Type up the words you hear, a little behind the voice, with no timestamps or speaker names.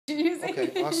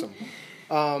Okay, awesome.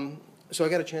 So I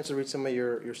got a chance to read some of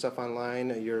your stuff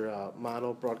online. You're a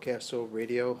model, broadcaster,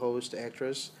 radio host,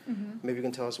 actress. Mm-hmm. Maybe you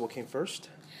can tell us what came first?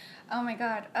 Oh my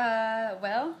God.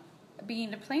 Well,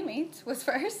 being a Playmate was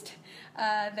first.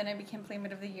 Then I became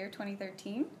Playmate of the Year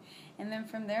 2013. And then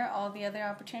from there, all the other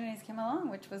opportunities came along,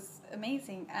 which was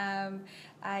amazing.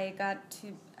 I got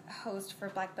to host for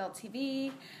Black Belt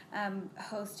TV,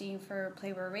 hosting for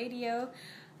Playboy Radio.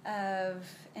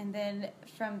 And then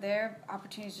from there,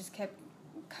 opportunities just kept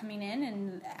coming in,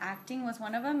 and acting was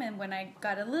one of them. And when I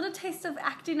got a little taste of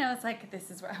acting, I was like,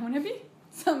 this is where I want to be.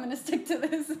 So I'm going to stick to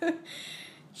this.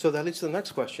 So that leads to the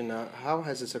next question. How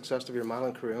has the success of your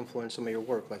modeling career influenced some of your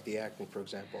work, like the acting, for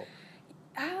example?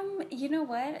 You know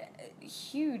what?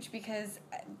 Huge, because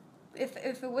if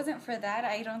it wasn't for that,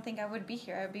 I don't think I would be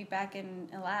here. I'd be back in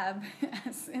a lab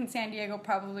in San Diego,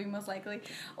 probably, most likely,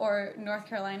 or North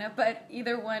Carolina. But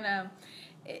either one,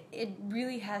 it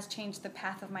really has changed the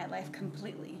path of my life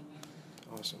completely.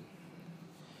 Awesome.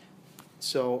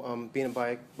 So being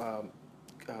a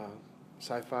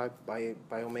sci-fi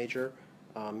bio major,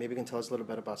 maybe you can tell us a little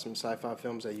bit about some sci-fi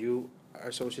films that you are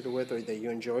associated with or that you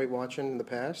enjoy watching in the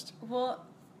past? Well,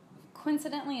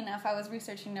 coincidentally enough, I was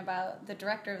researching about the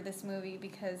director of this movie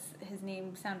because his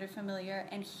name sounded familiar,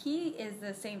 and he is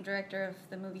the same director of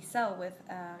the movie Cell with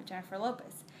Jennifer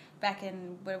Lopez back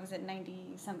in, what was it,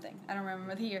 90-something. I don't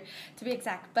remember the year to be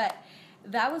exact, but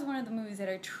that was one of the movies that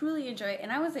I truly enjoyed,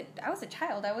 and I was a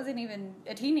child. I wasn't even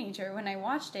a teenager when I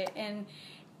watched it, and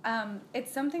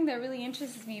it's something that really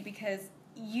interests me because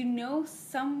you know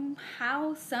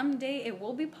somehow, someday it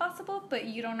will be possible, but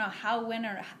you don't know how, when,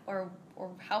 or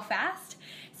how fast.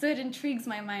 So it intrigues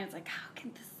my mind. It's like, how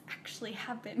can this actually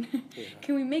happen? Yeah.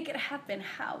 Can we make it happen?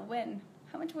 How? When?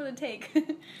 How much will it take?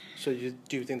 So do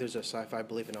you think there's a sci-fi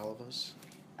belief in all of us?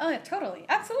 Oh, yeah, totally.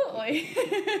 Absolutely.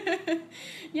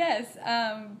 Yes.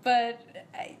 But,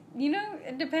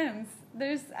 it depends.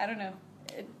 I don't know.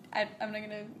 I'm not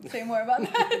going to say more about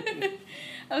that.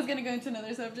 I was going to go into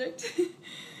another subject.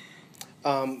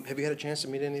 Have you had a chance to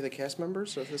meet any of the cast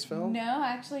members of this film? No,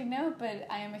 actually no, but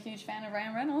I am a huge fan of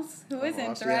Ryan Reynolds. Who isn't,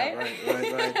 awesome. right?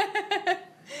 Yeah, right.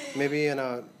 Maybe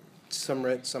sum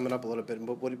it up a little bit.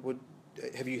 What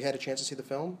have you had a chance to see the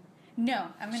film? No,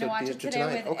 I'm going to watch it today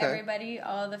tonight? with Okay. everybody,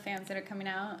 all the fans that are coming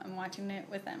out. I'm watching it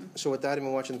with them. So without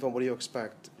even watching the film, what do you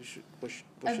expect? What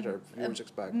should our viewers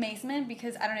expect? Amazement,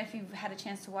 because I don't know if you've had a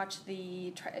chance to watch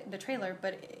the trailer,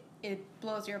 but it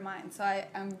blows your mind. So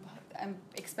I'm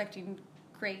expecting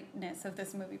greatness of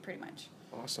this movie, pretty much.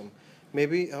 Awesome.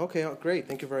 Maybe, okay, great.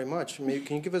 Thank you very much. Maybe,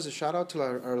 can you give us a shout-out to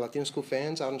our Latino Scoop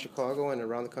fans out in Chicago and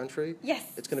around the country?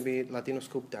 Yes. It's going to be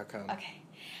latinoscoop.com. Okay.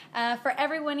 For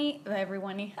everyone, I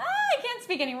can't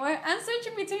speak anymore. I'm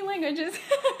switching between languages.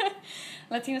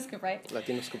 Latino Scoop, right?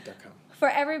 Latinoscoop.com. For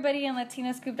everybody in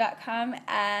latinoscoop.com,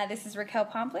 this is Raquel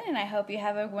Pomplun, and I hope you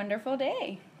have a wonderful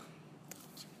day.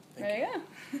 Thank you.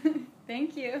 There you go.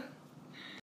 Thank you.